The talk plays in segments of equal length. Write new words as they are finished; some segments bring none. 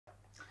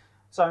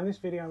So in this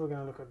video we're going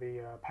to look at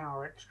the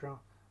PowerExtra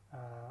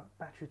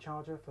battery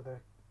charger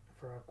for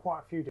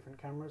quite a few different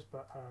cameras,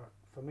 but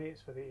for me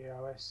it's for the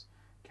EOS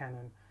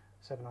Canon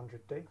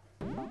 700D.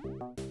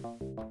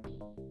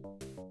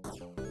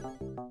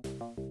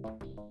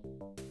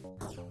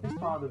 This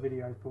part of the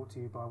video is brought to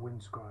you by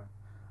Windscribe.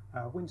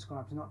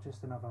 Windscribe is not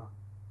just another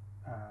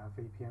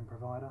VPN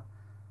provider.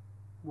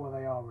 Well,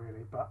 they are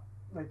really, but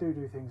they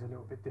do things a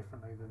little bit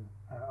differently than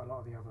a lot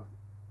of the other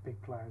big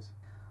players.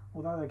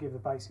 Although they give the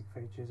basic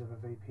features of a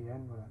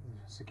VPN,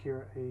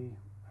 security,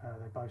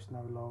 they boast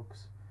no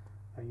logs,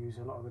 they use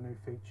a lot of the new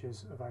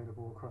features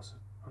available across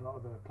a lot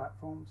of the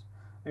platforms.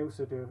 They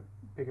also do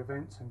big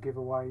events and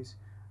giveaways,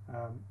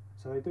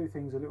 so they do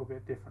things a little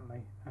bit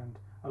differently and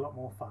a lot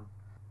more fun.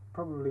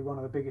 Probably one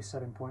of the biggest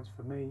selling points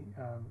for me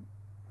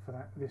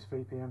for this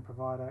VPN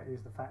provider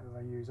is the fact that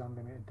they use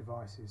unlimited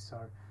devices. So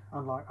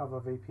unlike other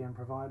VPN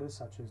providers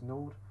such as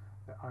Nord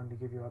that only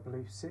give you, I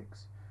believe,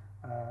 6,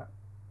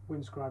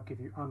 Windscribe give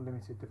you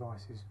unlimited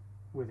devices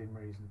within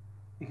reason.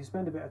 You can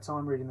spend a bit of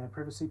time reading their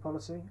privacy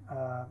policy.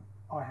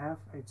 I have.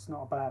 It's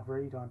not a bad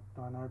read.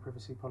 I know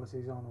privacy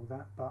policies aren't all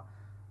that, but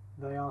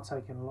they are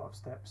taking a lot of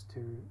steps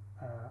to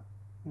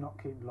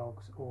not keep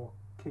logs, or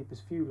keep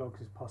as few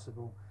logs as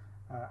possible,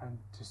 and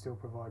to still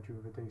provide you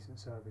with a decent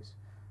service.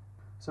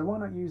 So why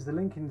not use the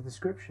link in the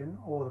description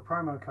or the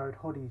promo code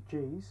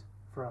HODDYS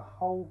for a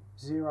whole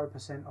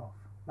 0% off.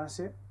 That's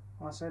it.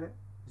 I said it.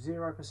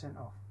 0%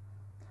 off.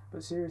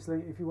 But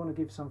seriously, if you want to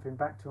give something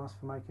back to us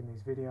for making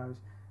these videos,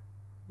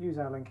 use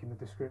our link in the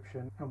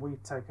description and we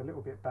take a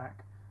little bit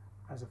back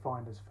as a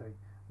finder's fee.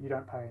 You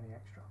don't pay any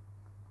extra.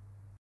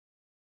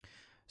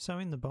 So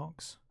in the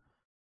box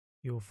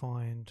you'll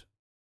find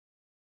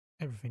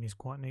everything is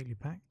quite neatly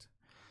packed.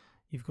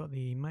 You've got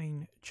the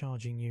main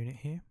charging unit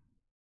here.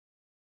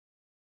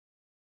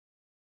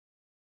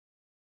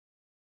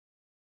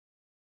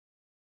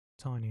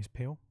 Tiniest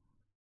peel.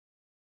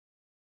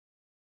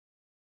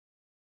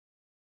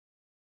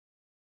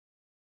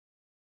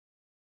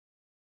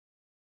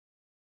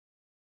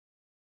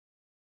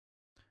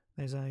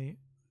 There's a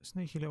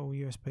sneaky little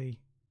USB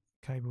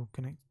cable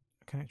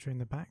connector in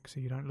the back so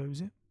you don't lose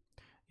it.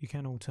 You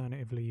can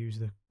alternatively use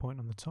the point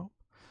on the top,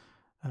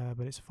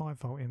 but it's a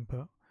 5V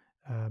input,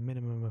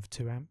 minimum of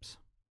 2 amps.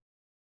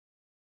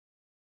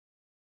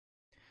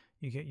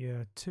 You get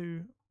your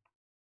 2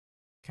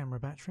 camera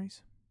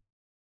batteries.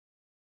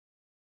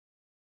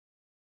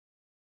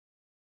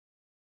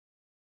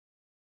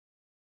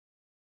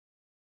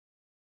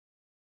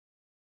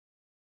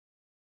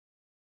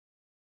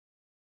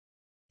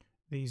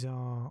 These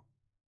are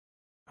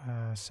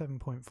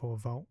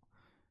 7.4V,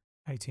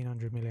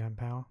 1800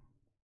 milliamp hour,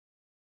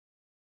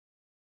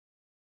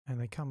 and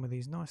they come with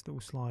these nice little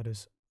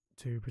sliders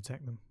to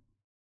protect them.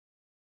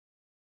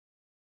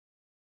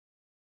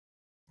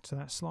 So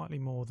that's slightly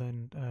more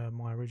than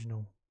my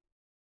original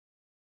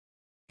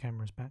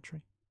camera's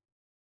battery.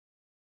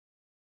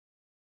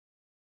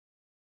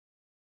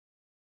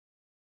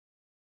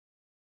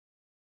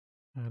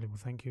 A little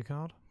thank you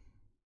card.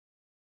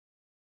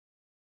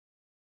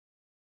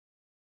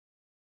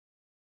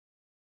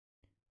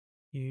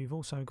 You've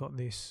also got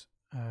this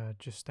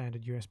just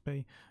standard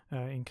USB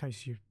in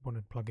case you want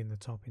to plug in the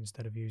top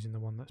instead of using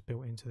the one that's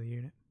built into the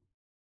unit.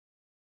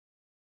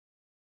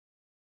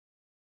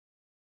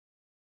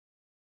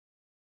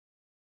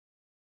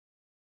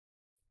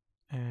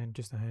 And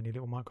just a handy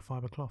little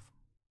microfiber cloth,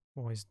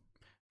 always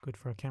good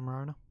for a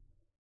camera owner.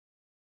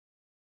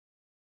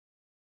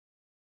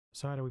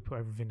 So how do we put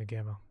everything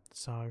together?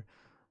 So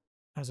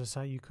as I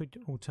say, you could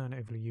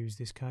alternatively use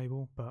this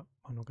cable, but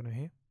I'm not going to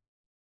here.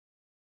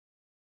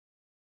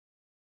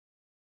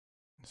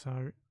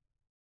 So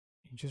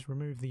you just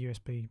remove the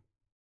USB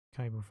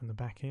cable from the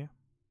back here.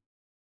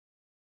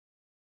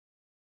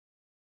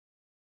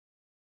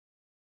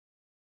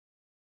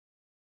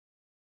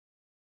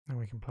 And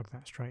we can plug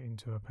that straight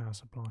into a power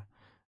supply.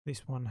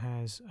 This one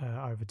has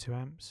over 2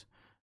 amps.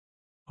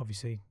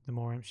 Obviously, the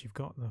more amps you've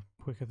got, the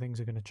quicker things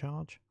are going to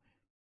charge.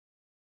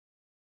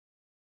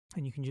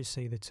 And you can just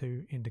see the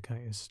 2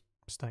 indicators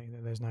stating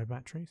that there's no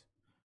batteries.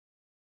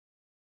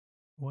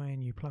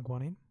 When you plug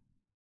one in,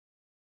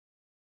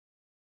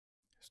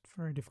 it's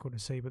very difficult to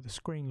see, but the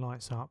screen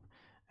lights up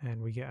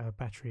and we get a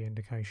battery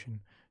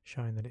indication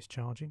showing that it's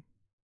charging.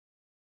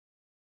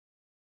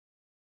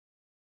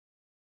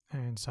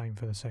 And same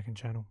for the second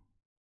channel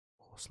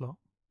or slot.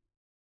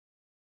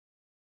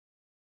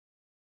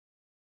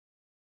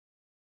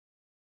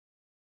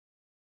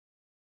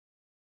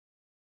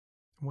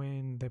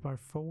 When they're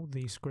both full,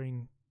 the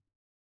screen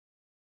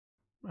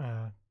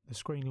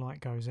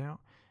light goes out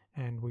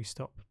and we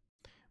stop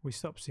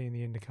seeing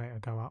the indicator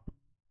go up.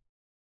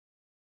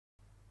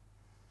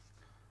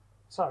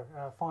 So,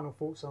 final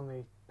thoughts on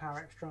the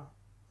PowerExtra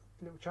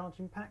little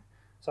charging pack.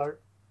 So,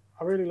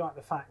 I really like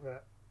the fact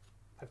that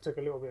they've took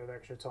a little bit of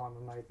extra time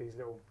and made these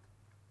little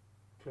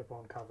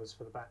clip-on covers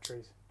for the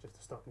batteries, just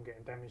to stop them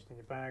getting damaged in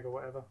your bag or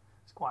whatever.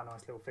 It's quite a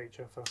nice little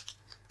feature for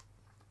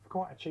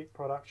quite a cheap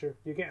product.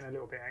 You're getting a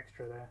little bit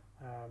extra there,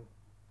 and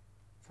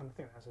I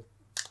think that's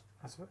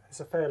it's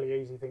a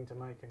fairly easy thing to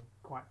make and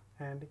quite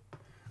handy.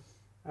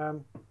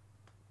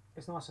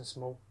 It's nice and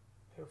small.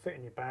 It'll fit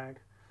in your bag.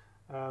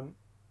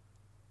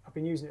 I've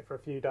been using it for a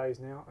few days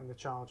now, and it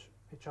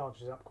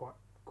charges up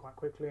quite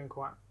quickly, and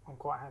I'm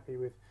quite happy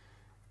with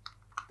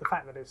the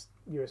fact that it's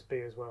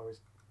USB as well. Is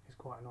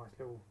quite a nice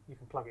little. You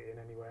can plug it in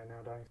anywhere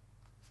nowadays.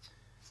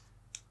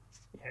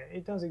 Yeah,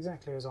 it does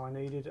exactly as I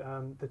needed.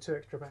 The 2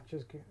 extra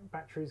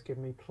batteries give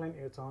me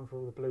plenty of time for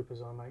all the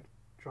bloopers I make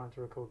trying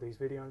to record these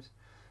videos.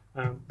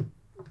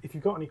 If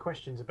you've got any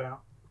questions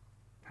about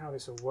how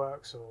this all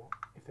works, or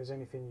if there's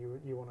anything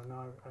you want to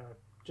know,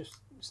 just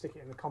stick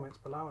it in the comments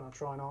below and I'll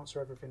try and answer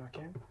everything I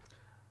can.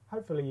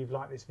 Hopefully you've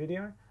liked this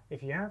video.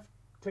 If you have,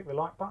 click the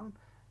like button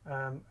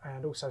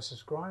and also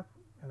subscribe,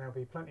 and there'll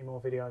be plenty more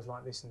videos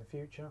like this in the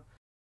future.